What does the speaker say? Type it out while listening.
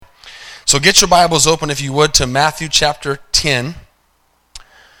So get your Bibles open, if you would, to Matthew chapter 10.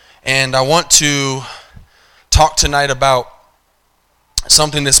 And I want to talk tonight about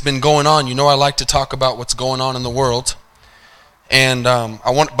something that's been going on. You know, I like to talk about what's going on in the world. And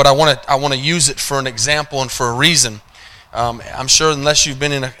I want to use it for an example and for a reason. I'm sure unless you've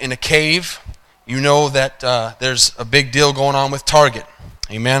been in a cave, you know that there's a big deal going on with Target.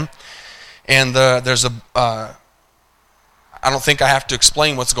 Amen. And there's I don't think I have to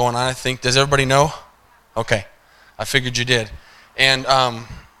explain what's going on. Does everybody know? Okay, I figured you did. And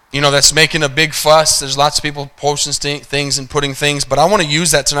that's making a big fuss. There's lots of people posting things and putting things, but I want to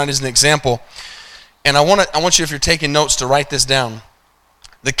use that tonight as an example. And I want you, if you're taking notes, to write this down.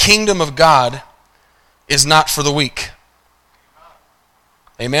 The kingdom of God is not for the weak.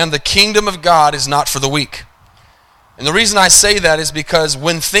 Amen. The kingdom of God is not for the weak. And the reason I say that is because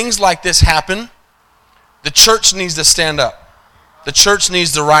when things like this happen, the church needs to stand up. The church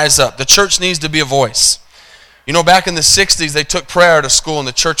needs to rise up. The church needs to be a voice. You know, back in the 60s, they took prayer to school and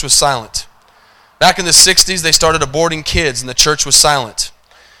the church was silent. Back in the 60s, they started aborting kids and the church was silent.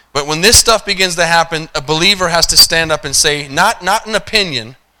 But when this stuff begins to happen, a believer has to stand up and say, not an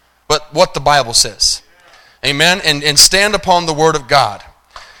opinion, but what the Bible says. Amen? And stand upon the Word of God.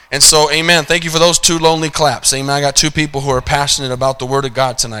 And so, amen. Thank you for those two lonely claps. Amen. I got two people who are passionate about the Word of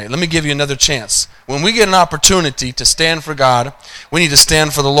God tonight. Let me give you another chance. When we get an opportunity to stand for God, we need to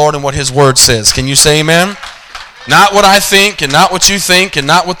stand for the Lord and what His Word says. Can you say amen? Not what I think and not what you think and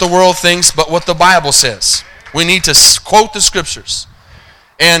not what the world thinks, but what the Bible says. We need to quote the Scriptures.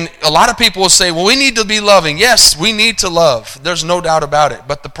 And a lot of people will say, well, we need to be loving. Yes, we need to love. There's no doubt about it.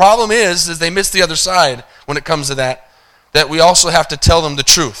 But the problem is they miss the other side when it comes to that we also have to tell them the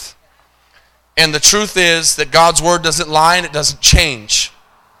truth. And the truth is that God's Word doesn't lie and it doesn't change.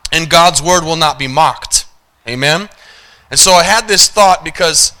 And God's Word will not be mocked. Amen? And so I had this thought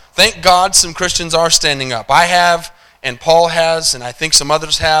because thank God some Christians are standing up. I have, and Paul has, and I think some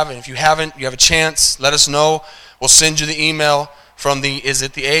others have. And if you haven't, you have a chance, let us know. We'll send you the email from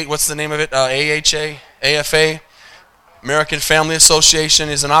what's the name of it? AHA? AFA? American Family Association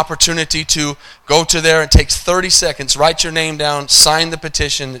is an opportunity to go to there. It takes 30 seconds. Write your name down. Sign the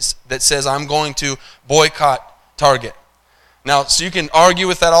petition that says, I'm going to boycott Target. Now, so you can argue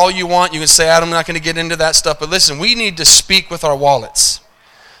with that all you want. You can say, I'm not going to get into that stuff. But listen, we need to speak with our wallets.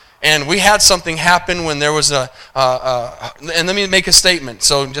 And we had something happen when there was and let me make a statement.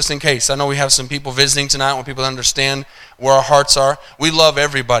 So just in case, I know we have some people visiting tonight. Want people to understand where our hearts are. We love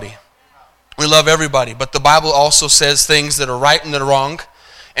everybody. We love everybody, but the Bible also says things that are right and that are wrong,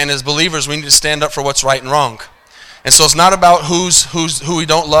 and as believers, we need to stand up for what's right and wrong. And so it's not about who we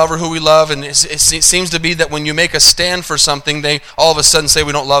don't love or who we love, and it seems to be that when you make a stand for something, they all of a sudden say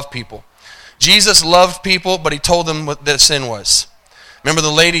we don't love people. Jesus loved people, but He told them what their sin was. Remember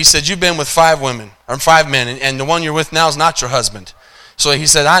the lady said, you've been with 5 men, and the one you're with now is not your husband. So He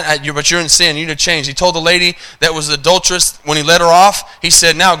said, but you're in sin, you need to change. He told the lady that was adulterous, when He let her off, He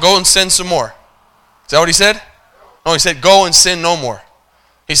said, now go and sin some more. Is that what He said? No, He said, go and sin no more.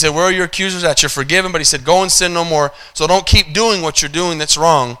 He said, where are your accusers at? You're forgiven, but He said, go and sin no more. So don't keep doing what you're doing that's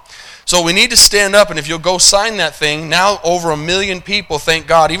wrong. So we need to stand up, and if you'll go sign that thing, now over 1 million people, thank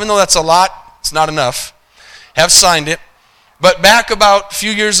God, even though that's a lot, it's not enough, have signed it. But back about a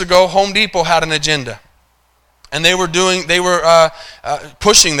few years ago, Home Depot had an agenda. And they were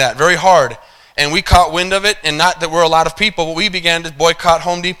pushing that very hard. And we caught wind of it, and not that we're a lot of people, but we began to boycott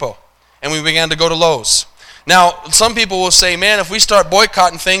Home Depot. And we began to go to Lowe's. Now, some people will say, man, if we start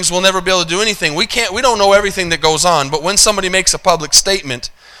boycotting things, we'll never be able to do anything. We don't know everything that goes on, but when somebody makes a public statement,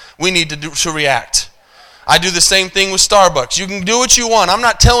 we need to react. I do the same thing with Starbucks. You can do what you want. I'm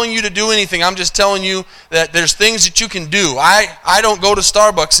not telling you to do anything. I'm just telling you that there's things that you can do. I don't go to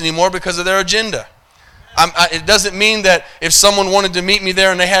Starbucks anymore because of their agenda. It doesn't mean that if someone wanted to meet me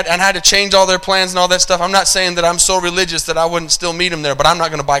there and had to change all their plans and all that stuff, I'm not saying that I'm so religious that I wouldn't still meet them there, but I'm not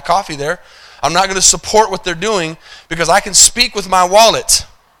going to buy coffee there. I'm not going to support what they're doing because I can speak with my wallet.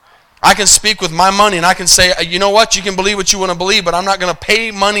 I can speak with my money and I can say, you know what, you can believe what you want to believe, but I'm not going to pay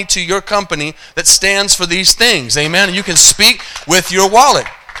money to your company that stands for these things. Amen? And you can speak with your wallet.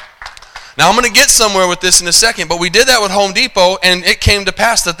 Now, I'm going to get somewhere with this in a second, but we did that with Home Depot, and it came to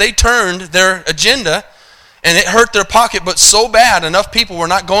pass that they turned their agenda, and it hurt their pocket, but so bad, enough people were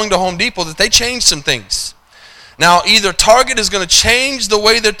not going to Home Depot that they changed some things. Now, either Target is going to change the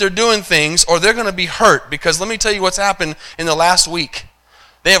way that they're doing things, or they're going to be hurt, because let me tell you what's happened in the last week.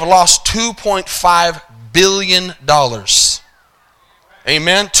 They have lost $2.5 billion.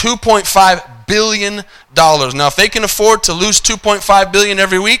 Amen? $2.5 billion. Now, if they can afford to lose $2.5 billion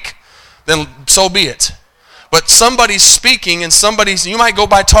every week, then so be it. But somebody's speaking and you might go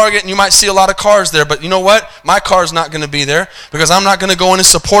by Target and you might see a lot of cars there, but you know what? My car's not going to be there because I'm not going to go in and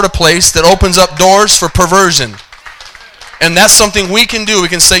support a place that opens up doors for perversion. And that's something we can do. We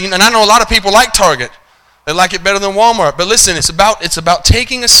can say, and I know a lot of people like Target. They like it better than Walmart. But listen, it's about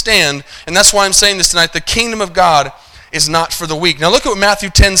taking a stand, and that's why I'm saying this tonight. The kingdom of God is not for the weak. Now look at what Matthew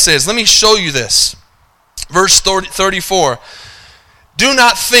 10 says. Let me show you this. Verse 34. Do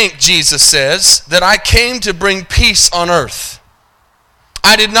not think, Jesus says, that I came to bring peace on earth.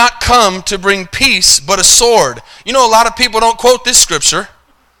 I did not come to bring peace, but a sword. You know, a lot of people don't quote this scripture.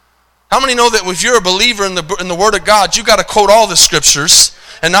 How many know that if you're a believer in the Word of God, you got to quote all the scriptures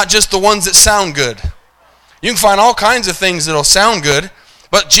and not just the ones that sound good? You can find all kinds of things that'll sound good,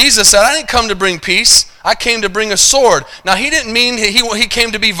 but Jesus said, I didn't come to bring peace. I came to bring a sword. Now, he didn't mean he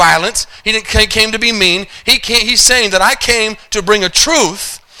came to be violent. He came to be mean. He's saying that I came to bring a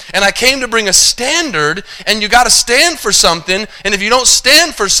truth, and I came to bring a standard, and you got to stand for something, and if you don't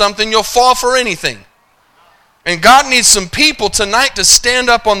stand for something, you'll fall for anything. And God needs some people tonight to stand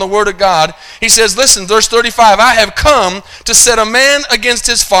up on the Word of God. He says, listen, verse 35, I have come to set a man against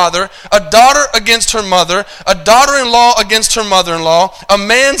his father, a daughter against her mother, a daughter-in-law against her mother-in-law. A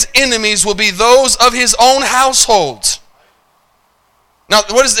man's enemies will be those of his own household. Now,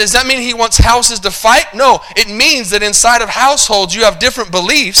 does that mean he wants houses to fight? No, it means that inside of households you have different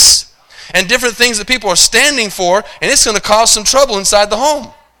beliefs and different things that people are standing for, and it's going to cause some trouble inside the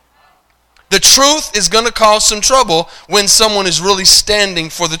home. The truth is going to cause some trouble when someone is really standing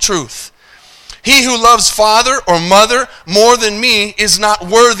for the truth. He who loves father or mother more than me is not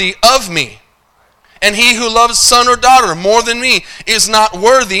worthy of me. And he who loves son or daughter more than me is not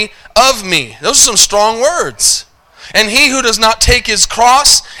worthy of me. Those are some strong words. And he who does not take his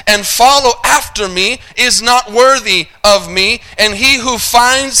cross and follow after me is not worthy of me. And he who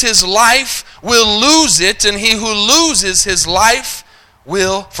finds his life will lose it. And he who loses his life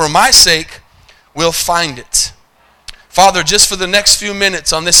will, for my sake, will find it. Father, just for the next few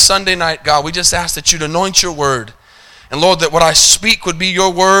minutes on this Sunday night, God, we just ask that you'd anoint your word. And Lord, that what I speak would be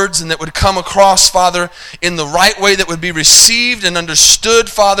your words and that would come across, Father, in the right way that would be received and understood,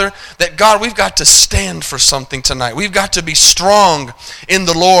 Father, that God, we've got to stand for something tonight. We've got to be strong in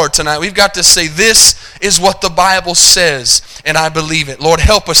the Lord tonight. We've got to say, this is what the Bible says, and I believe it. Lord,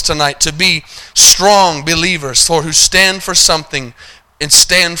 help us tonight to be strong believers, Lord, who stand for something and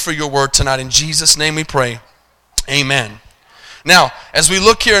stand for your word tonight. In Jesus' name we pray. Amen. Now, as we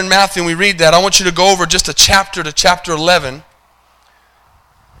look here in Matthew and we read that, I want you to go over just a chapter to chapter 11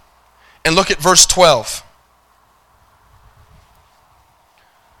 and look at verse 12.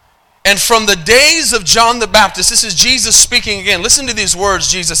 And from the days of John the Baptist, this is Jesus speaking again. Listen to these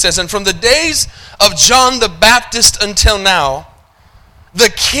words Jesus says, and from the days of John the Baptist until now,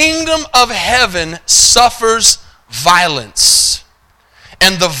 the kingdom of heaven suffers violence,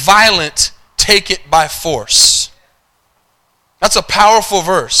 and the violent take it by force. That's a powerful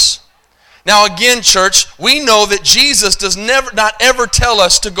verse. Now again, church, we know that Jesus does not ever tell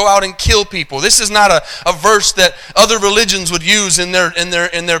us to go out and kill people. This is not a verse that other religions would use in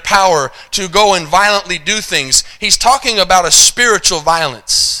their power to go and violently do things. He's talking about a spiritual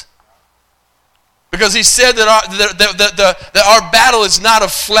violence. Because he said that our battle is not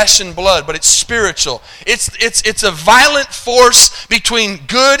of flesh and blood, but it's spiritual. It's a violent force between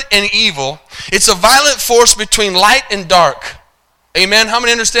good and evil. It's a violent force between light and dark. Amen? How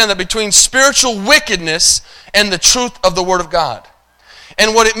many understand that? Between spiritual wickedness and the truth of the Word of God.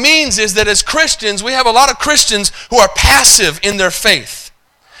 And what it means is that as Christians, we have a lot of Christians who are passive in their faith.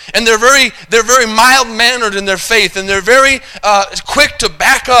 And they're very mild-mannered in their faith, and they're very quick to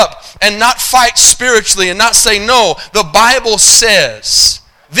back up and not fight spiritually and not say, no, the Bible says.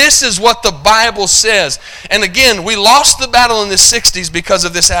 This is what the Bible says. And again, we lost the battle in the 60s because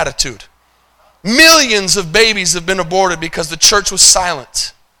of this attitude. Millions of babies have been aborted because the church was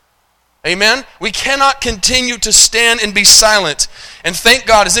silent. Amen? We cannot continue to stand and be silent. And thank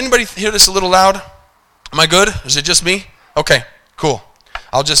God, does anybody hear this a little loud? Am I good? Is it just me? Okay, cool.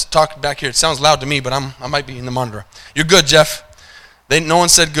 I'll just talk back here. It sounds loud to me, but I might be in the monitor. You're good, Jeff. No one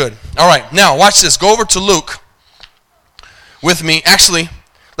said good. All right, now watch this. Go over to Luke with me. Actually,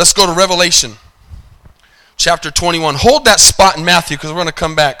 let's go to Revelation chapter 21. Hold that spot in Matthew because we're going to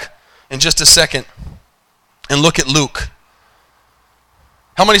come back in just a second and look at Luke.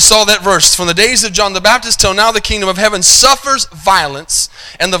 How many saw that verse? From the days of John the Baptist till now, the kingdom of heaven suffers violence,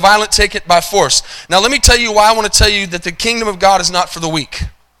 and the violent take it by force. Now let me tell you why I want to tell you that the kingdom of God is not for the weak.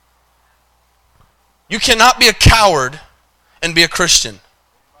 You cannot be a coward and be a Christian.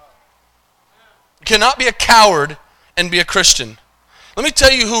 You cannot be a coward and be a Christian. Let me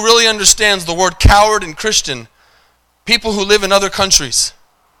tell you who really understands the word coward and Christian People who live in other countries.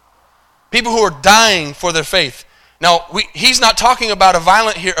 People who are dying for their faith. Now, he's not talking about a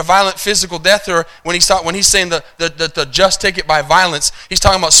violent physical death, or when he's saying the just take it by violence, he's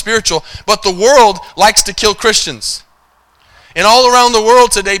talking about spiritual. But the world likes to kill Christians. And all around the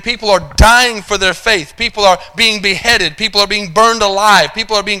world today, people are dying for their faith. People are being beheaded. People are being burned alive.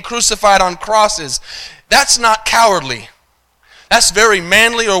 People are being crucified on crosses. That's not cowardly. That's very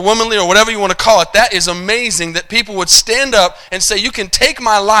manly or womanly or whatever you want to call it. That is amazing that people would stand up and say, you can take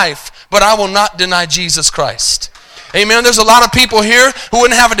my life, but I will not deny Jesus Christ. Amen. There's a lot of people here who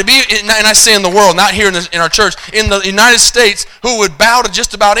wouldn't have it to be, and I say in the world, not here in our church, in the United States, who would bow to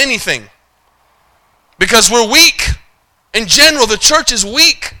just about anything. Because we're weak. In general, the church is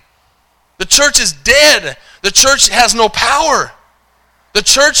weak. The church is dead. The church has no power. The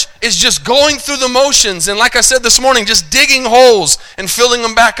church is just going through the motions, and like I said this morning, just digging holes and filling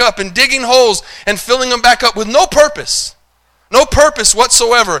them back up, and digging holes and filling them back up with no purpose. No purpose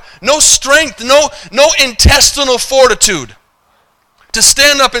whatsoever. No strength, no intestinal fortitude to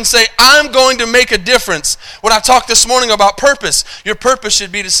stand up and say, I'm going to make a difference. When I talked this morning about purpose, your purpose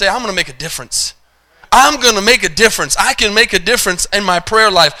should be to say, I'm going to make a difference. I'm going to make a difference. I can make a difference in my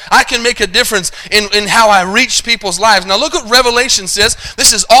prayer life. I can make a difference in how I reach people's lives. Now look what Revelation says.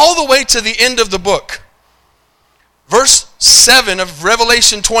 This is all the way to the end of the book. Verse 7 of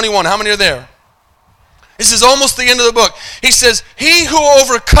Revelation 21. How many are there? This is almost the end of the book. He says, he who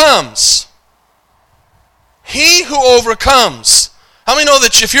overcomes. How many know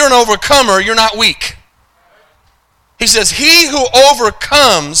that if you're an overcomer, you're not weak? He says, he who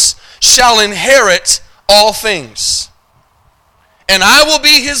overcomes shall inherit all things. And I will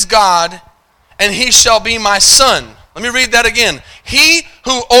be his God, and he shall be my son. Let me read that again. He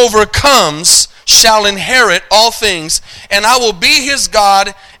who overcomes shall inherit all things, and I will be his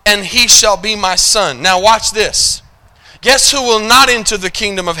God, and he shall be my son. Now watch this. Guess who will not enter the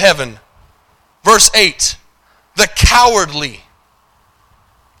kingdom of heaven? Verse 8. The cowardly.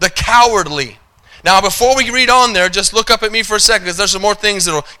 The cowardly. Now before we read on there, just look up at me for a second, because there's some more things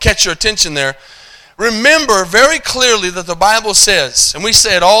that will catch your attention there. Remember very clearly that the Bible says, and we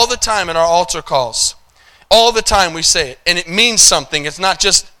say it all the time in our altar calls. All the time we say it, and it means something. It's not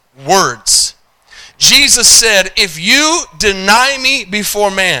just words. Jesus said, if you deny me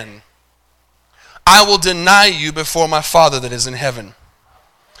before man, I will deny you before my Father that is in heaven.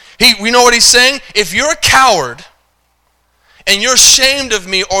 We know what he's saying? If you're a coward and you're ashamed of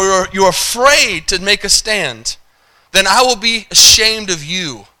me, or you're afraid to make a stand, then I will be ashamed of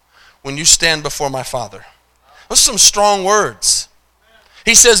you when you stand before my Father. Those are some strong words.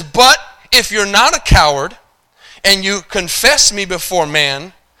 He says, but if you're not a coward and you confess me before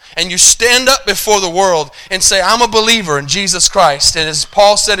man, and you stand up before the world and say, I'm a believer in Jesus Christ. And as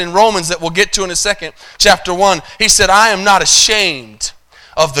Paul said in Romans, that we'll get to in a second, chapter 1, he said, I am not ashamed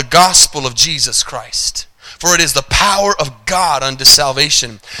of the gospel of Jesus Christ, for it is the power of God unto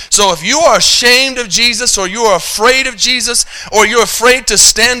salvation. So if you are ashamed of Jesus, or you are afraid of Jesus, or you're afraid to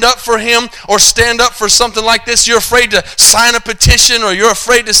stand up for him, or stand up for something like this, you're afraid to sign a petition, or you're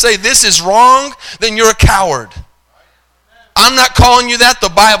afraid to say this is wrong, then you're a coward. I'm not calling you that, the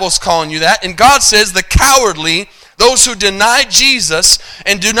Bible's calling you that. And God says the cowardly, those who deny Jesus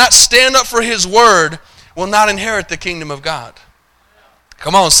and do not stand up for his word, will not inherit the kingdom of God.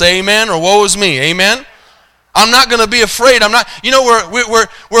 Come on, say amen, or woe is me, amen? I'm not going to be afraid.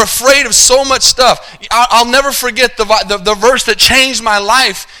 We're afraid of so much stuff. I'll never forget the verse that changed my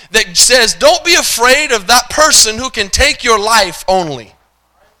life, that says, don't be afraid of that person who can take your life only.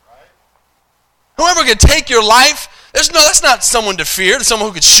 Whoever can take your life, that's not someone to fear. That's someone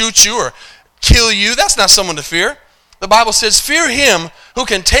who could shoot you or kill you. That's not someone to fear. The Bible says, fear him who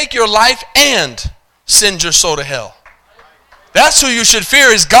can take your life and send your soul to hell. That's who you should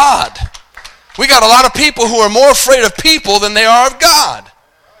fear, is God. We got a lot of people who are more afraid of people than they are of God.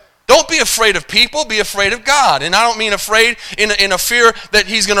 Don't be afraid of people, be afraid of God. And I don't mean afraid in a fear that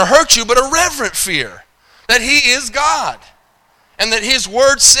he's going to hurt you, but a reverent fear that he is God. And that his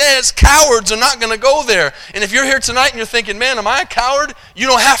word says cowards are not going to go there. And if you're here tonight and you're thinking, man, am I a coward? You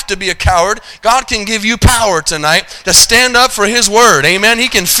don't have to be a coward. God can give you power tonight to stand up for his word. Amen. He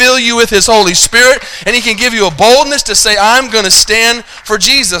can fill you with his Holy Spirit, and he can give you a boldness to say, I'm going to stand for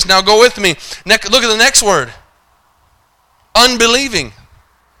Jesus. Now go with me. Look at the next word. Unbelieving.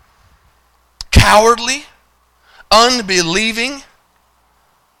 Cowardly. Unbelieving.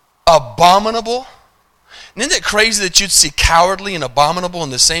 Abominable. And isn't it crazy that you'd see cowardly and abominable in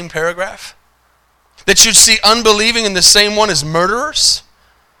the same paragraph? That you'd see unbelieving in the same one as murderers,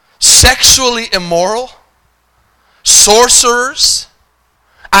 sexually immoral, sorcerers,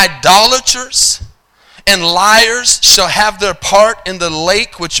 idolaters, and liars shall have their part in the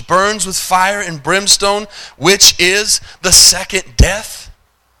lake which burns with fire and brimstone, which is the second death.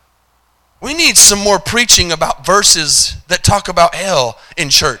 We need some more preaching about verses that talk about hell in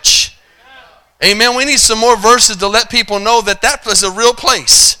church. Amen. We need some more verses to let people know that that is a real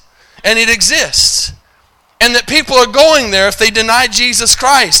place and it exists. And that people are going there if they deny Jesus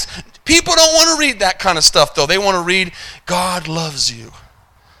Christ. People don't want to read that kind of stuff though. They want to read, God loves you.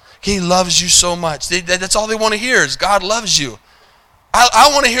 He loves you so much. That's all they want to hear is God loves you. I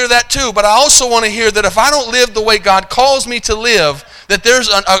want to hear that too, but I also want to hear that if I don't live the way God calls me to live, that there's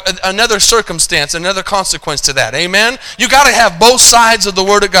another circumstance, another consequence to that. Amen? You got to have both sides of the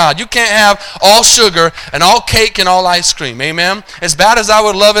Word of God. You can't have all sugar and all cake and all ice cream. Amen? As bad as I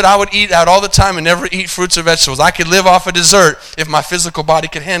would love it, I would eat out all the time and never eat fruits or vegetables. I could live off of dessert if my physical body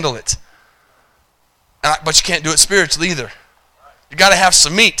could handle it. But you can't do it spiritually either. You got to have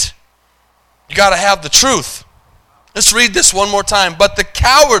some meat. You got to have the truth. Let's read this one more time. But the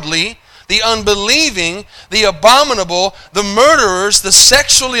cowardly, the unbelieving, the abominable, the murderers, the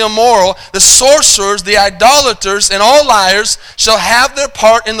sexually immoral, the sorcerers, the idolaters, and all liars shall have their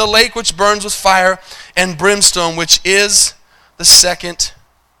part in the lake which burns with fire and brimstone, which is the second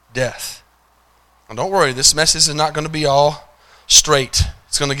death. Now don't worry, this message is not going to be all straight.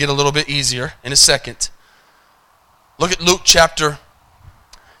 It's going to get a little bit easier in a second. Look at Luke chapter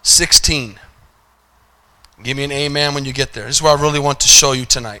 16. Give me an amen when you get there. This is what I really want to show you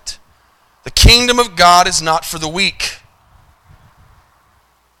tonight. The kingdom of God is not for the weak.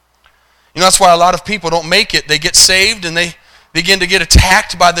 You know, that's why a lot of people don't make it. They get saved and they begin to get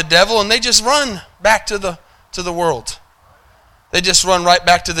attacked by the devil and they just run back to the world. They just run right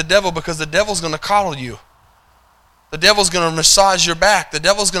back to the devil because the devil's going to coddle you. The devil's going to massage your back. The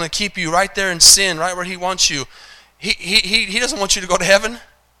devil's going to keep you right there in sin, right where he wants you. He doesn't want you to go to heaven.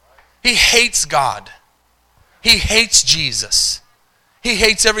 He hates God. He hates Jesus. He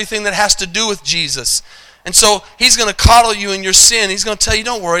hates everything that has to do with Jesus. And so he's going to coddle you in your sin. He's going to tell you,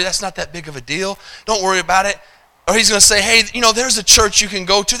 don't worry, that's not that big of a deal. Don't worry about it. Or he's going to say, hey, you know, there's a church you can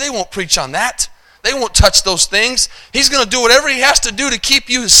go to. They won't preach on that. They won't touch those things. He's going to do whatever he has to do to keep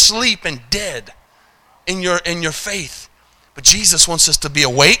you asleep and dead in your faith. But Jesus wants us to be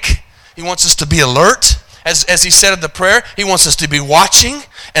awake. He wants us to be alert. As he said in the prayer, he wants us to be watching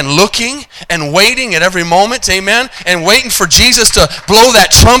and looking and waiting at every moment, amen, and waiting for Jesus to blow that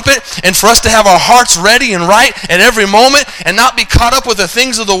trumpet and for us to have our hearts ready and right at every moment and not be caught up with the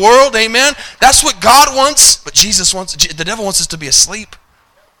things of the world, amen. That's what God wants, but the devil wants us to be asleep,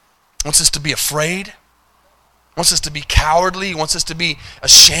 wants us to be afraid, wants us to be cowardly, wants us to be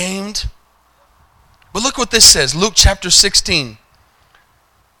ashamed. But look what this says, Luke chapter 16.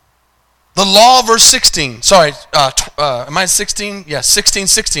 The law, verse 16. Sorry, am I 16? Yeah,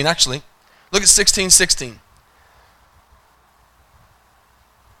 16:16 actually. Look at 16:16.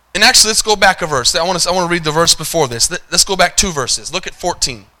 And actually, let's go back a verse. I want to read the verse before this. Let's go back 2 verses. Look at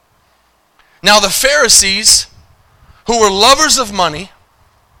 14. Now the Pharisees, who were lovers of money,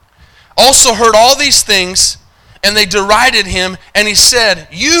 also heard all these things, and they derided him, and he said,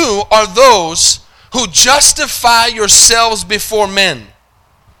 you are those who justify yourselves before men.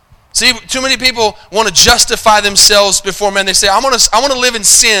 See, too many people want to justify themselves before men. They say, I want to live in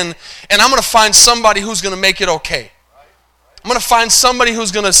sin, and I'm going to find somebody who's going to make it okay. I'm going to find somebody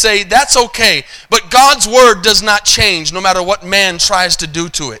who's going to say, that's okay. But God's word does not change no matter what man tries to do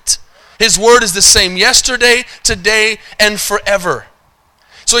to it. His word is the same yesterday, today, and forever.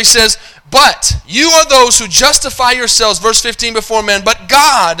 So he says, but you are those who justify yourselves, verse 15, before men, but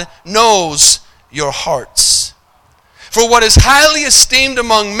God knows your hearts. For what is highly esteemed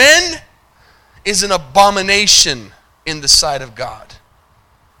among men is an abomination in the sight of God.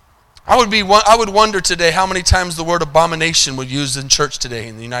 I would wonder today how many times the word abomination was used in church today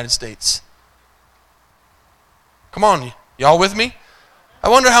in the United States. Come on, y'all with me? I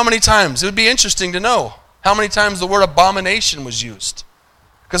wonder how many times. It would be interesting to know how many times the word abomination was used.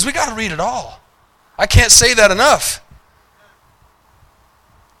 Because we got to read it all. I can't say that enough.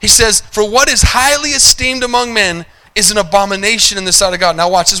 He says, for what is highly esteemed among men is an abomination in the sight of God. Now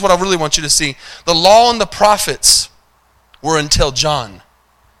watch, this is what I really want you to see. The law and the prophets were until John.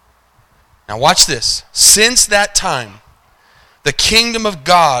 Now watch this. Since that time, the kingdom of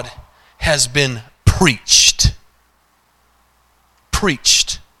God has been preached.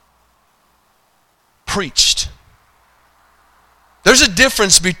 Preached. Preached. There's a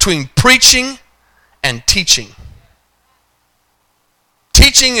difference between preaching and teaching.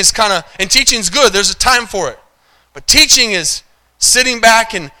 Teaching is and teaching's good. There's a time for it. But teaching is sitting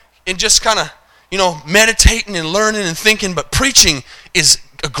back and just kind of, meditating and learning and thinking. But preaching is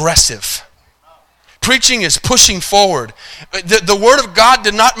aggressive. Preaching is pushing forward. The Word of God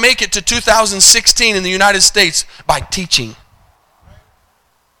did not make it to 2016 in the United States by teaching.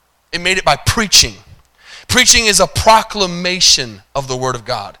 It made it by preaching. Preaching is a proclamation of the Word of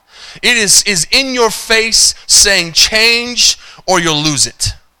God. It is in your face saying change or you'll lose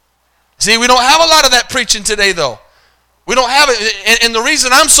it. See, we don't have a lot of that preaching today though. We don't have it. And the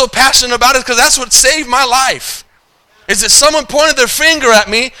reason I'm so passionate about it is because that's what saved my life. Is that someone pointed their finger at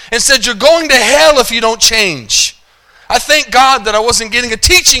me and said, you're going to hell if you don't change. I thank God that I wasn't getting a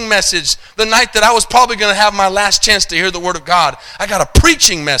teaching message the night that I was probably going to have my last chance to hear the Word of God. I got a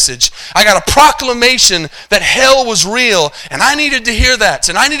preaching message. I got a proclamation that hell was real, and I needed to hear that.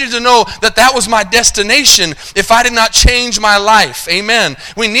 And I needed to know that that was my destination if I did not change my life. Amen.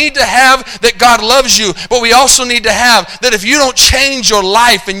 We need to have that God loves you, but we also need to have that if you don't change your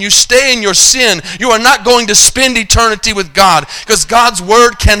life and you stay in your sin, you are not going to spend eternity with God, because God's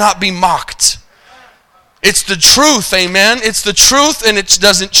Word cannot be mocked. It's the truth, amen. It's the truth, and it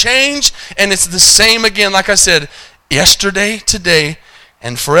doesn't change, and it's the same again, like I said, yesterday, today,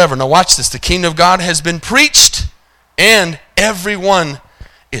 and forever. Now watch this. The kingdom of God has been preached, and everyone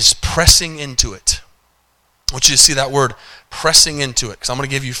is pressing into it. I want you to see that word, pressing into it, because I'm going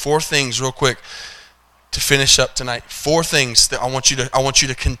to give you 4 things real quick to finish up tonight. 4 things that I want you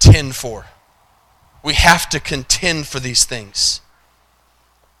to contend for. We have to contend for these things.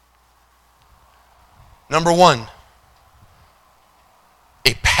 Number 1,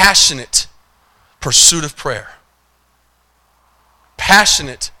 a passionate pursuit of prayer.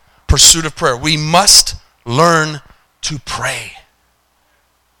 Passionate pursuit of prayer. We must learn to pray.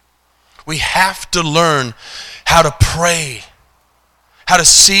 We have to learn how to pray, how to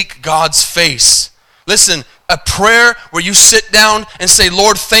seek God's face. Listen, a prayer where you sit down and say,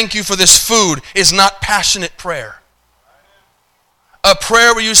 Lord, thank you for this food is not passionate prayer. A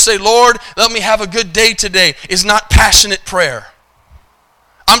prayer where you say, Lord, let me have a good day today is not passionate prayer.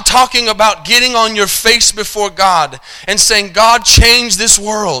 I'm talking about getting on your face before God and saying, God, change this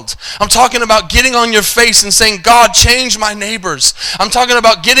world. I'm talking about getting on your face and saying, God, change my neighbors. I'm talking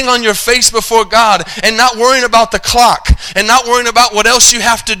about getting on your face before God and not worrying about the clock and not worrying about what else you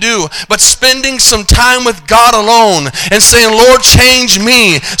have to do, but spending some time with God alone and saying, Lord, change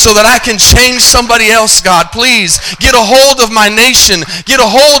me so that I can change somebody else, God. Please get a hold of my nation. Get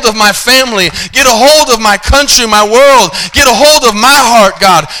a hold of my family. Get a hold of my country, my world. Get a hold of my heart,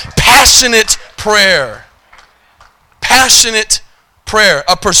 God. Passionate prayer. Passionate prayer.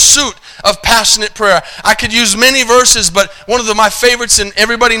 A pursuit of passionate prayer. I could use many verses, but one of my favorites, and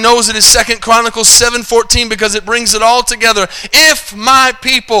everybody knows it, is 2 Chronicles 7:14, because it brings it all together. If my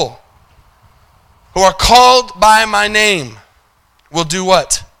people who are called by my name will do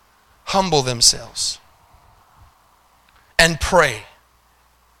what? Humble themselves and pray.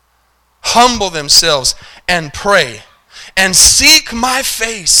 Humble themselves and pray. And seek my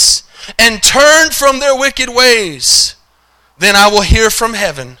face, and turn from their wicked ways. Then I will hear from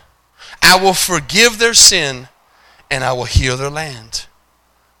heaven. I will forgive their sin, and I will heal their land.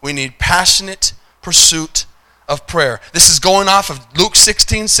 We need passionate pursuit of prayer. This is going off of Luke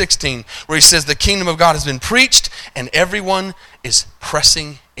 16:16, where he says the kingdom of God has been preached, and everyone is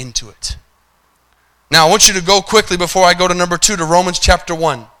pressing into it. Now I want you to go quickly before I go to number 2 to Romans chapter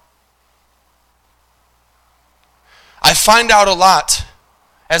 1. I find out a lot,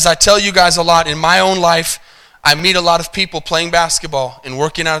 as I tell you guys a lot, in my own life. I meet a lot of people playing basketball and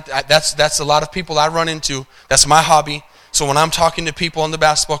working out. That's a lot of people I run into. That's my hobby. So when I'm talking to people on the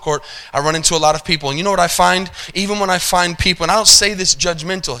basketball court, I run into a lot of people. And you know what I find? Even when I find people, and I don't say this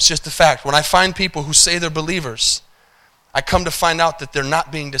judgmental, it's just a fact. When I find people who say they're believers, I come to find out that they're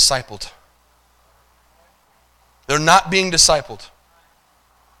not being discipled. They're not being discipled.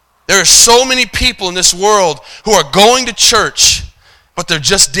 There are so many people in this world who are going to church, but they're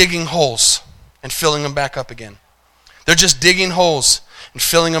just digging holes and filling them back up again. They're just digging holes and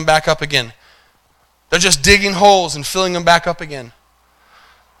filling them back up again. They're just digging holes and filling them back up again.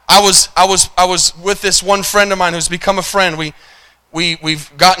 I was with this one friend of mine who's become a friend.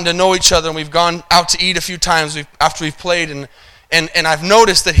 We've gotten to know each other, and we've gone out to eat a few times after we've played, and I've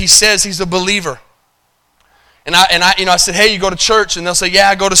noticed that he says he's a believer. And I said, hey, you go to church? And they'll say, yeah,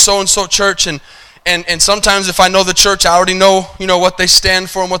 I go to so-and-so church. And sometimes if I know the church, I already know, what they stand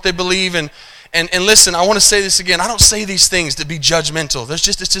for and what they believe. And listen, I want to say this again. I don't say these things to be judgmental. It's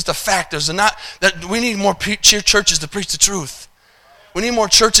just a fact. We need more churches to preach the truth. We need more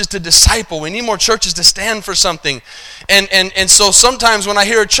churches to disciple. We need more churches to stand for something. And so sometimes when I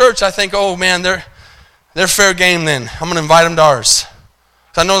hear a church, I think, oh man, they're fair game then. I'm going to invite them to ours.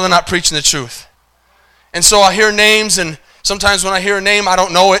 Because I know they're not preaching the truth. And so I hear names, and sometimes when I hear a name, I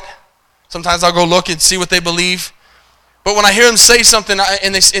don't know it. Sometimes I'll go look and see what they believe. But when I hear them say something,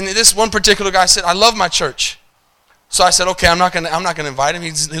 and this one particular guy said, I love my church. So I said, okay, I'm not gonna invite him.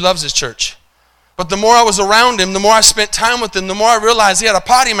 He loves his church. But the more I was around him, the more I spent time with him, the more I realized he had a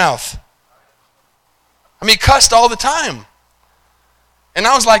potty mouth. I mean, he cussed all the time. And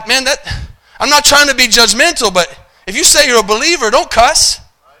I was like, man, I'm not trying to be judgmental, but if you say you're a believer, don't cuss.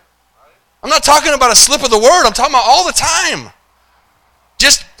 I'm not talking about a slip of the word. I'm talking about all the time.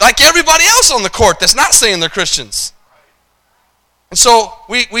 Just like everybody else on the court that's not saying they're Christians. And so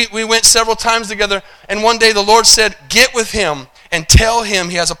we went several times together, and one day the Lord said, get with him and tell him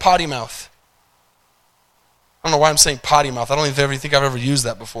he has a potty mouth. I don't know why I'm saying potty mouth. I don't even think I've ever used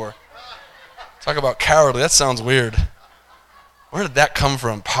that before. Talk about cowardly. That sounds weird. Where did that come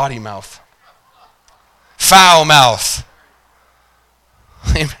from? Potty mouth. Foul mouth.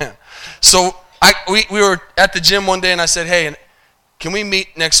 Amen. So we were at the gym one day, and I said, hey, can we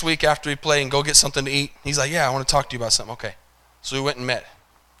meet next week after we play and go get something to eat? He's like, yeah, I want to talk to you about something. Okay. So we went and met.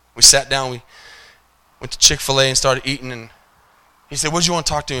 We sat down. We went to Chick-fil-A and started eating. And he said, what do you want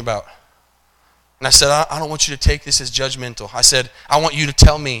to talk to me about? And I said, I don't want you to take this as judgmental. I said, I want you to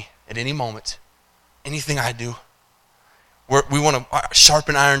tell me at any moment, anything I do. We want to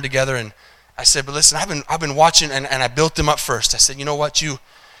sharpen iron together. And I said, but listen, I've been watching, and I built them up first. I said, you know what, and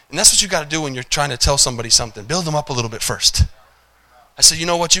that's what you got to do when you're trying to tell somebody something. Build them up a little bit first. I said, you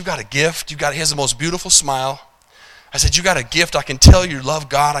know what, you've got a gift. He has the most beautiful smile. I said, you got a gift. I can tell you love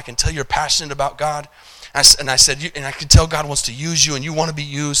God. I can tell you're passionate about God. And I said, and I can tell God wants to use you, and you want to be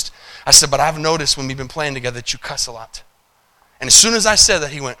used. I said, but I've noticed when we've been playing together that you cuss a lot. And as soon as I said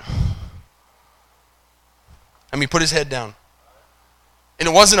that, he went, and he put his head down. And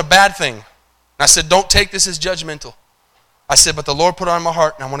it wasn't a bad thing. And I said, don't take this as judgmental. I said, but the Lord put it on my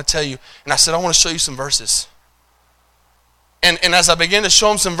heart, and I want to tell you. And I said, I want to show you some verses. And as I began to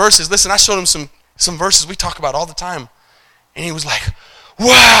show him some verses, listen, I showed him some verses we talk about all the time. And he was like,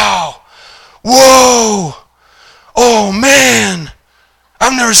 wow, whoa, oh man,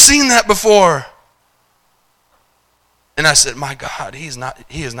 I've never seen that before. And I said, my God, he is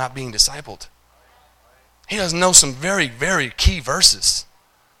not being discipled. He doesn't know some very, very key verses.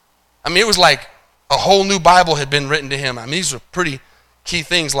 I mean, it was like a whole new Bible had been written to him. I mean, these were pretty key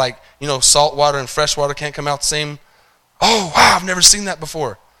things like, salt water and fresh water can't come out the same. Oh, wow, I've never seen that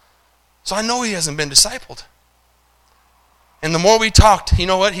before. So I know he hasn't been discipled. And the more we talked, you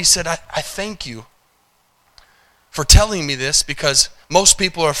know what? He said, I thank you for telling me this, because most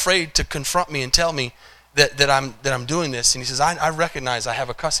people are afraid to confront me and tell me that I'm doing this. And he says, I recognize I have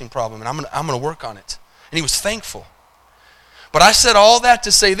a cussing problem, and I'm going to work on it. And he was thankful. But I said all that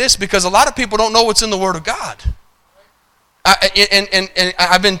to say this, because a lot of people don't know what's in the Word of God. And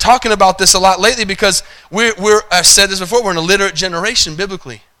I've been talking about this a lot lately, because I've said this before, we're in a literate generation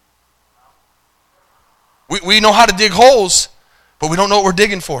biblically. We know how to dig holes, but we don't know what we're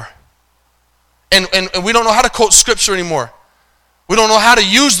digging for. And we don't know how to quote Scripture anymore. We don't know how to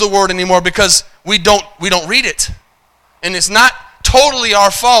use the Word anymore, because we don't read it. And it's not totally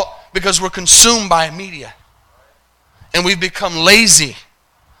our fault, because we're consumed by media. And we've become lazy.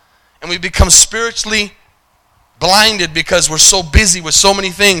 And we've become spiritually blinded, because we're so busy with so many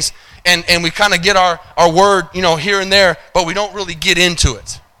things. And we kind of get our word, here and there, but we don't really get into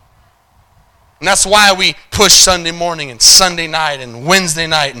it. And that's why we push Sunday morning and Sunday night and Wednesday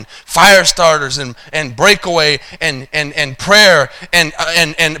night and fire starters and breakaway and prayer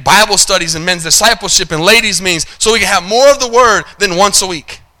and Bible studies and men's discipleship and ladies' meetings, so we can have more of the Word than once a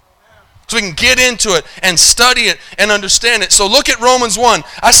week. So we can get into it and study it and understand it. So look at Romans 1.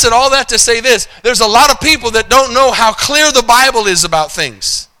 I said all that to say this. There's a lot of people that don't know how clear the Bible is about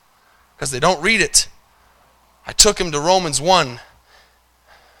things, because they don't read it. I took him to Romans 1.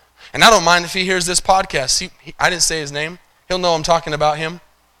 And I don't mind if he hears this podcast. I didn't say his name. He'll know I'm talking about him.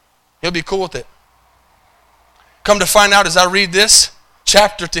 He'll be cool with it. Come to find out, as I read this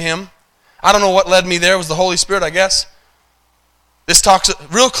chapter to him, I don't know what led me there. It was the Holy Spirit, I guess. This talks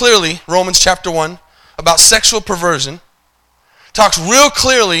real clearly, Romans chapter 1, about sexual perversion. Talks real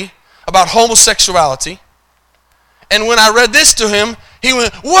clearly about homosexuality. And when I read this to him, he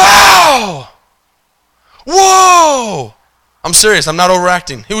went, wow! Whoa! I'm serious. I'm not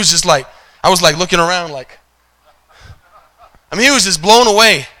overacting. He was just like, I was like looking around like, he was just blown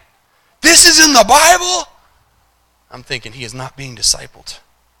away. This is in the Bible? I'm thinking, he is not being discipled.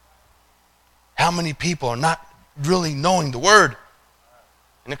 How many people are not really knowing the Word?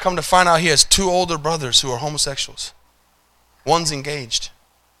 And to come to find out, he has 2 older brothers who are homosexuals. One's engaged.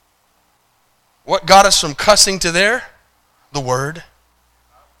 What got us from cussing to there? The Word.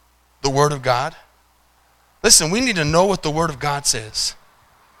 The Word of God. Listen, we need to know what the Word of God says.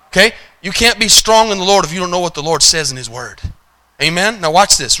 Okay? You can't be strong in the Lord if you don't know what the Lord says in His Word. Amen? Now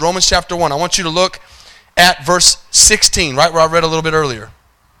watch this. Romans chapter 1. I want you to look at verse 16, right where I read a little bit earlier.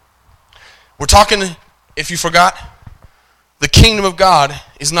 We're talking, if you forgot, the kingdom of God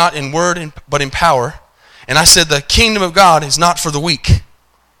is not in word but in power. And I said the kingdom of God is not for the weak.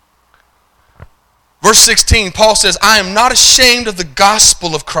 Verse 16, Paul says, I am not ashamed of the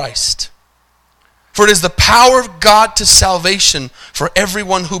gospel of Christ. For it is the power of God to salvation for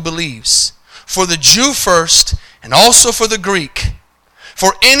everyone who believes, for the Jew first, and also for the Greek.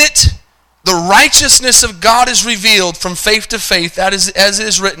 For in it the righteousness of God is revealed from faith to faith, that is, as it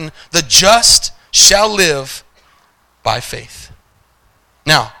is written, the just shall live by faith.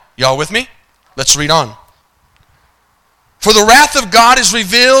 Now, y'all with me? Let's read on. For the wrath of God is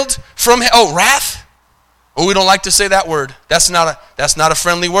revealed from... wrath? Oh, we don't like to say that word. That's not a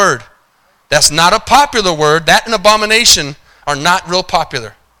friendly word. That's not a popular word. That and abomination are not real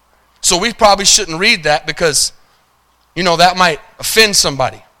popular. So we probably shouldn't read that because, that might offend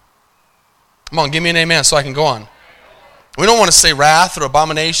somebody. Come on, give me an amen so I can go on. We don't want to say wrath or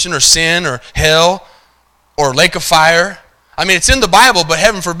abomination or sin or hell or lake of fire. I mean, it's in the Bible, but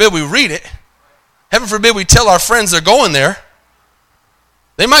heaven forbid we read it. Heaven forbid we tell our friends they're going there.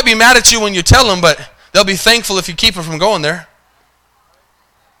 They might be mad at you when you tell them, but they'll be thankful if you keep them from going there.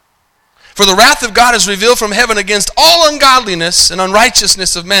 For the wrath of God is revealed from heaven against all ungodliness and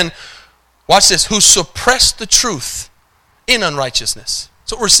unrighteousness of men, watch this, who suppress the truth in unrighteousness.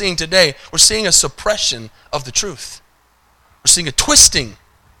 That's what we're seeing today. We're seeing a suppression of the truth. We're seeing a twisting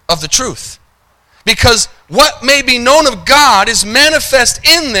of the truth. Because what may be known of God is manifest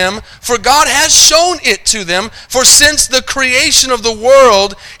in them, for God has shown it to them. For since the creation of the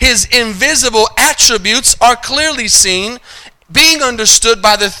world, His invisible attributes are clearly seen, being understood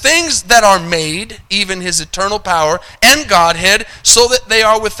by the things that are made, even His eternal power and Godhead, so that they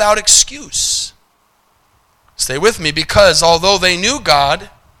are without excuse. Stay with me, because although they knew God,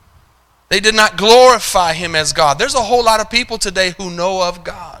 they did not glorify Him as God. There's a whole lot of people today who know of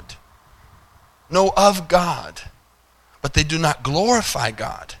God, but they do not glorify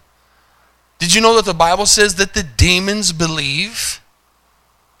God. Did you know that the Bible says that the demons believe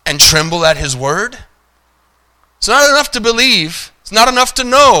and tremble at His word? It's not enough to believe. It's not enough to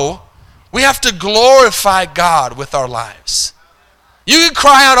know. We have to glorify God with our lives. You can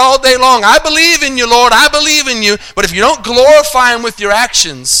cry out all day long, I believe in you, Lord, I believe in you. But if you don't glorify Him with your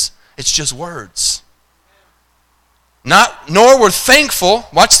actions, it's just words. Nor were thankful,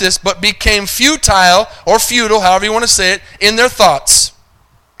 watch this, but became futile, or futile, however you want to say it, in their thoughts.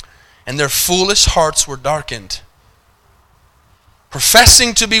 And their foolish hearts were darkened.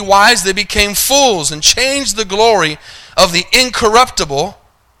 Professing to be wise, they became fools and changed the glory of the incorruptible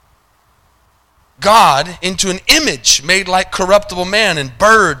God into an image made like corruptible man and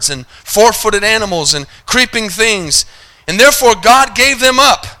birds and four-footed animals and creeping things. And therefore God gave them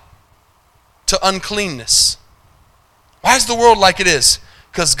up to uncleanness. Why is the world like it is?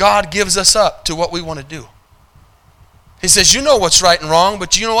 Because God gives us up to what we want to do. He says, you know what's right and wrong,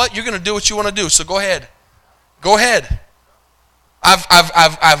 but you know what? You're going to do what you want to do, so go ahead. Go ahead.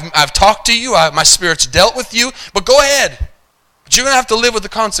 I've talked to you. My Spirit's dealt with you. But go ahead. But you're going to have to live with the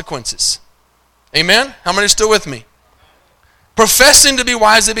consequences. Amen? How many are still with me? Professing to be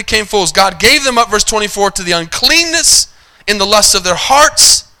wise, they became fools. God gave them up, verse 24, to the uncleanness in the lusts of their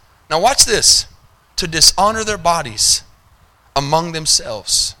hearts. Now watch this. To dishonor their bodies among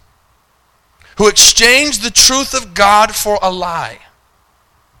themselves. Who exchanged the truth of God for a lie.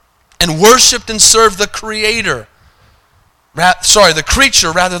 And worshipped and served the Creator. The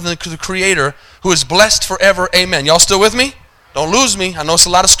creature rather than the Creator, who is blessed forever. Amen. Y'all still with me? Don't lose me. I know it's a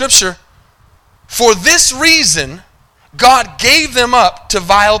lot of scripture. For this reason, God gave them up to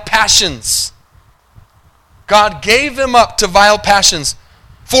vile passions. God gave them up to vile passions.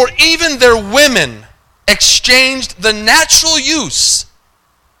 For even their women exchanged the natural use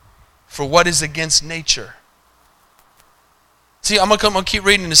for what is against nature. See, I'm going to keep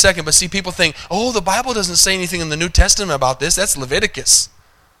reading in a second, but see, people think, oh, the Bible doesn't say anything in the New Testament about this. That's Leviticus.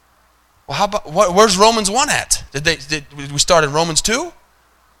 Well, how about, where's Romans 1 at? Did we start in Romans 2?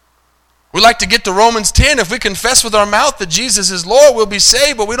 We like to get to Romans 10. If we confess with our mouth that Jesus is Lord, we'll be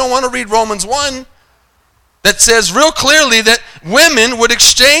saved, but we don't want to read Romans 1 that says real clearly that women would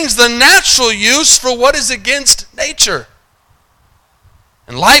exchange the natural use for what is against nature.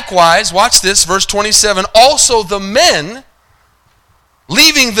 And likewise, watch this, verse 27, also the men,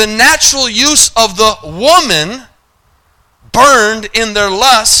 leaving the natural use of the woman, burned in their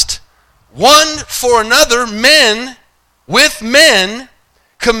lust, one for another, men with men,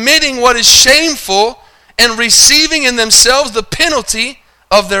 committing what is shameful and receiving in themselves the penalty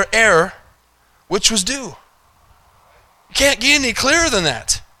of their error, which was due. You can't get any clearer than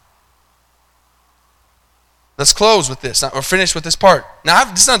that. Let's close with this, or finish with this part. Now,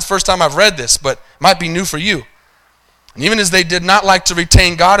 this is not the first time I've read this, but it might be new for you. And even as they did not like to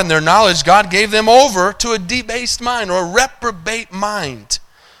retain God in their knowledge, God gave them over to a debased mind, or a reprobate mind,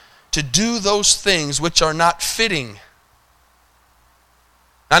 to do those things which are not fitting.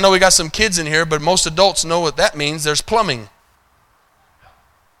 I know we got some kids in here, but most adults know what that means. There's plumbing.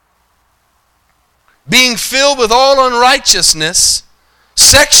 Being filled with all unrighteousness,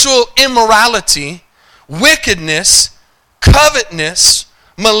 sexual immorality, wickedness, covetousness,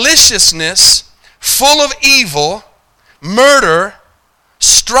 maliciousness, full of evil, murder,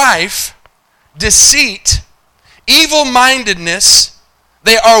 strife, deceit, evil-mindedness.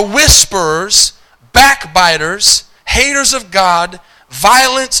 They are whisperers, backbiters, haters of God,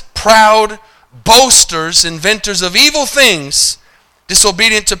 violent, proud, boasters, inventors of evil things,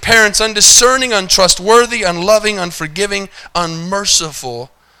 disobedient to parents, undiscerning, untrustworthy, unloving, unforgiving,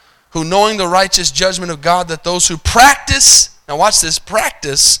 unmerciful, who knowing the righteous judgment of God, that those who practice, now watch this,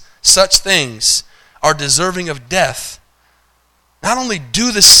 practice such things are deserving of death, not only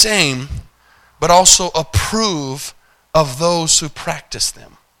do the same, but also approve of those who practice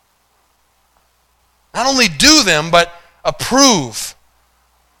them. Not only do them, but approve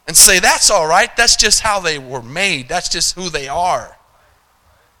and say, that's all right, that's just how they were made, that's just who they are.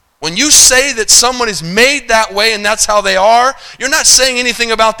 When you say that someone is made that way and that's how they are, you're not saying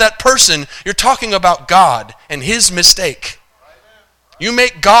anything about that person. You're talking about God and His mistake. You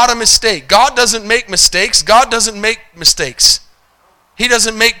make God a mistake. God doesn't make mistakes. God doesn't make mistakes. He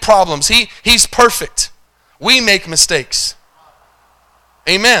doesn't make problems. He's perfect. We make mistakes.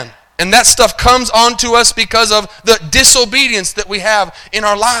 Amen. And that stuff comes onto us because of the disobedience that we have in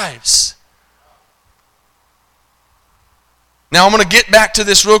our lives. Now I'm going to get back to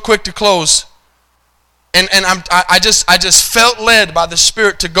this real quick to close. And I just felt led by the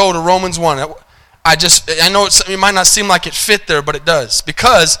Spirit to go to Romans 1. I know it might not seem like it fit there, but it does.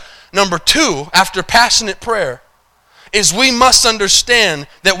 Because number 2, after passionate prayer, is we must understand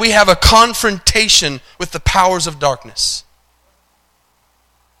that we have a confrontation with the powers of darkness.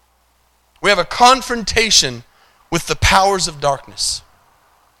 We have a confrontation with the powers of darkness.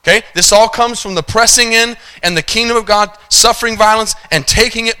 Okay? This all comes from the pressing in and the kingdom of God suffering violence and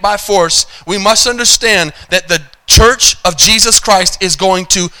taking it by force. We must understand that the church of Jesus Christ is going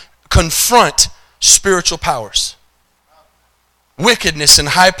to confront spiritual powers. Wickedness in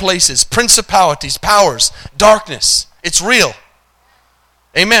high places, principalities, powers, darkness. It's real.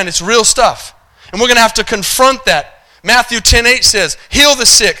 Amen. It's real stuff. And we're going to have to confront that. Matthew 10:8 says, heal the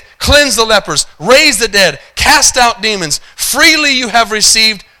sick, cleanse the lepers, raise the dead, cast out demons. Freely you have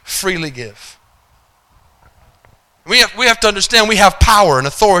received, freely give. We have to understand we have power and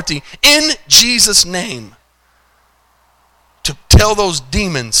authority in Jesus' name to tell those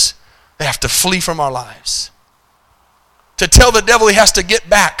demons they have to flee from our lives. To tell the devil he has to get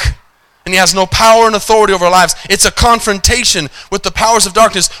back and he has no power and authority over our lives. It's a confrontation with the powers of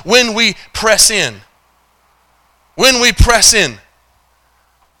darkness when we press in. When we press in.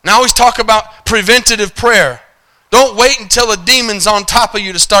 Now I always talk about preventative prayer. Don't wait until a demon's on top of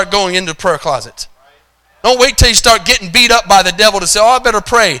you to start going into the prayer closet. Don't wait till you start getting beat up by the devil to say, oh, I better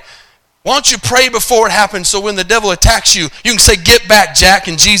pray. Why don't you pray before it happens so when the devil attacks you, you can say, get back, Jack,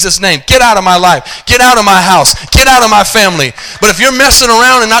 in Jesus' name. Get out of my life. Get out of my house. Get out of my family. But if you're messing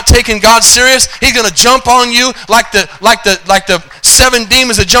around and not taking God serious, he's going to jump on you like the 7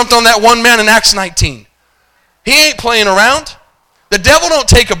 demons that jumped on that one man in Acts 19. He ain't playing around. The devil don't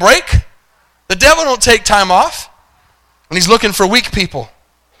take a break. The devil don't take time off. And he's looking for weak people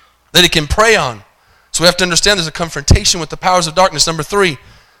that he can prey on. So we have to understand there's a confrontation with the powers of darkness. Number 3,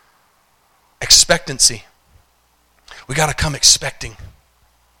 expectancy. We got to come expecting.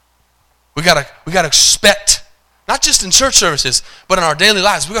 We got to expect, not just in church services, but in our daily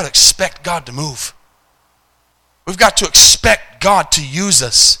lives. We got to expect God to move. We've got to expect God to use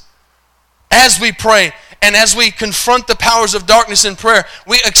us. As we pray and as we confront the powers of darkness in prayer,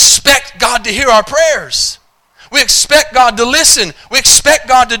 we expect God to hear our prayers. We expect God to listen. We expect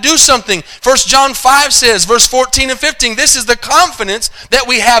God to do something. 1 John 5 says, verse 14 and 15, this is the confidence that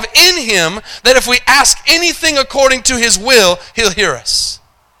we have in Him, that if we ask anything according to His will, He'll hear us.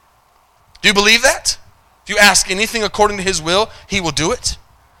 Do you believe that? If you ask anything according to His will, He will do it.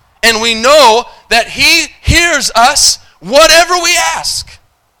 And we know that He hears us whatever we ask.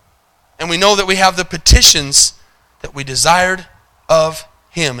 And we know that we have the petitions that we desired of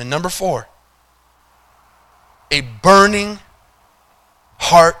Him. And number 4, a burning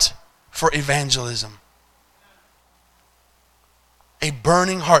heart for evangelism. A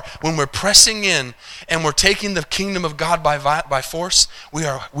burning heart. When we're pressing in and we're taking the kingdom of God by force, we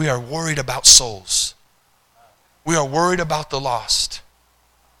are worried about souls. We are worried about the lost.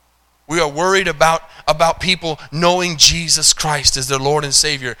 We are worried about people knowing Jesus Christ as their Lord and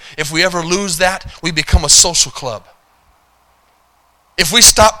Savior. If we ever lose that, we become a social club. If we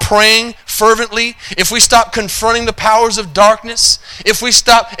stop praying fervently, if we stop confronting the powers of darkness, if we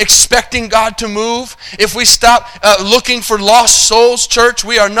stop expecting God to move, if we stop looking for lost souls, church,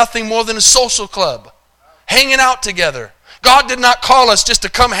 we are nothing more than a social club, hanging out together. God did not call us just to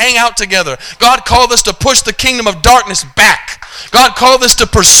come hang out together. God called us to push the kingdom of darkness back. God called us to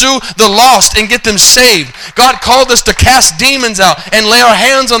pursue the lost and get them saved. God called us to cast demons out and lay our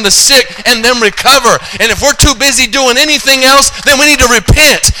hands on the sick and them recover. And if we're too busy doing anything else, then we need to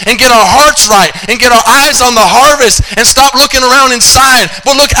repent and get our hearts right and get our eyes on the harvest and stop looking around inside,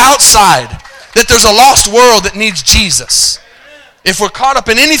 but look outside. That there's a lost world that needs Jesus. If we're caught up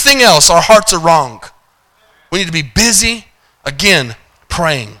in anything else, our hearts are wrong. We need to be busy, again,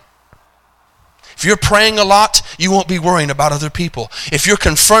 praying. If you're praying a lot, you won't be worrying about other people. If you're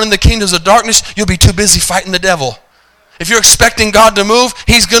confronting the kingdoms of darkness, you'll be too busy fighting the devil. If you're expecting God to move,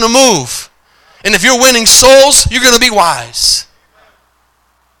 He's going to move. And if you're winning souls, you're going to be wise.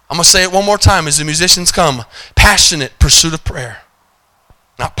 I'm going to say it one more time as the musicians come. Passionate pursuit of prayer.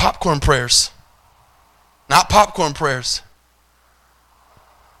 Not popcorn prayers. Not popcorn prayers.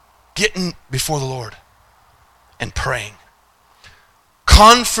 Getting before the Lord and praying.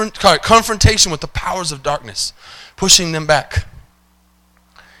 Confrontation with the powers of darkness, pushing them back,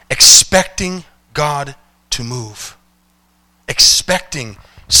 expecting God to move, expecting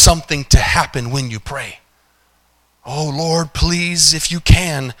something to happen when you pray. Oh Lord, please, if you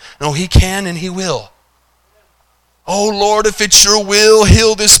can. No, He can and He will. Oh Lord, if it's your will,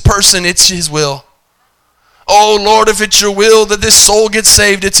 heal this person, it's His will. Oh Lord, if it's your will that this soul gets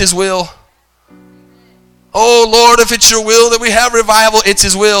saved, it's His will. Oh Lord, if it's your will that we have revival, it's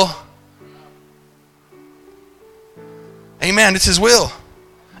His will. Amen, it's His will.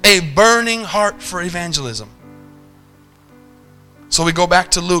 A burning heart for evangelism. So we go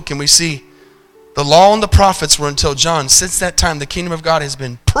back to Luke and we see the law and the prophets were until John. Since that time, the kingdom of God has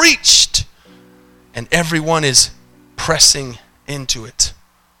been preached and everyone is pressing into it.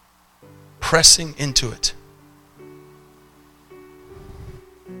 Pressing into it.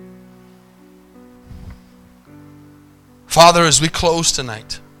 Father, as we close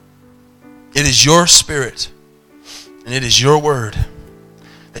tonight, it is your Spirit and it is your word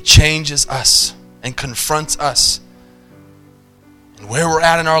that changes us and confronts us and where we're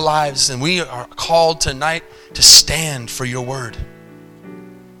at in our lives. And we are called tonight to stand for your word.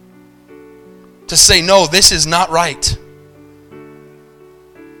 To say, no, this is not right.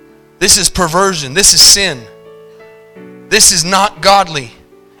 This is perversion. This is sin. This is not godly.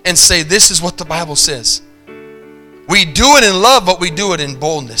 And say, this is what the Bible says. We do it in love, but we do it in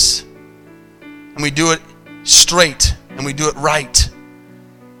boldness. And we do it straight, and we do it right.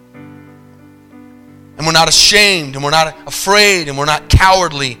 And we're not ashamed, and we're not afraid, and we're not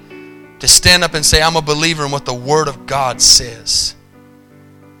cowardly to stand up and say, I'm a believer in what the Word of God says.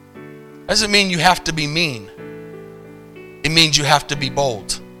 Doesn't mean you have to be mean. It means you have to be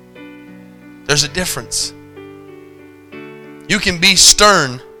bold. There's a difference. You can be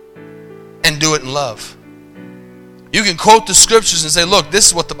stern and do it in love. You can quote the scriptures and say, look, this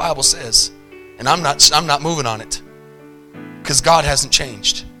is what the Bible says. And I'm not moving on it. Because God hasn't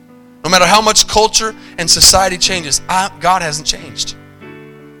changed. No matter how much culture and society changes, God hasn't changed.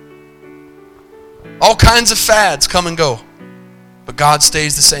 All kinds of fads come and go. But God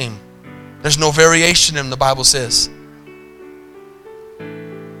stays the same. There's no variation in him, the Bible says.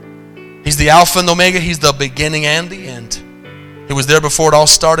 He's the Alpha and Omega. He's the beginning and the end. He was there before it all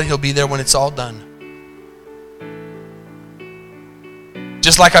started. He'll be there when it's all done.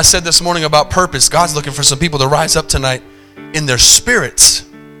 Just like I said this morning about purpose, God's looking for some people to rise up tonight in their spirits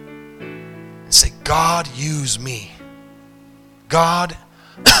and say, God, use me. God,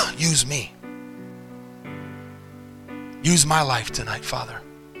 use me. Use my life tonight, Father,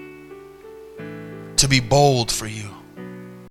 to be bold for you.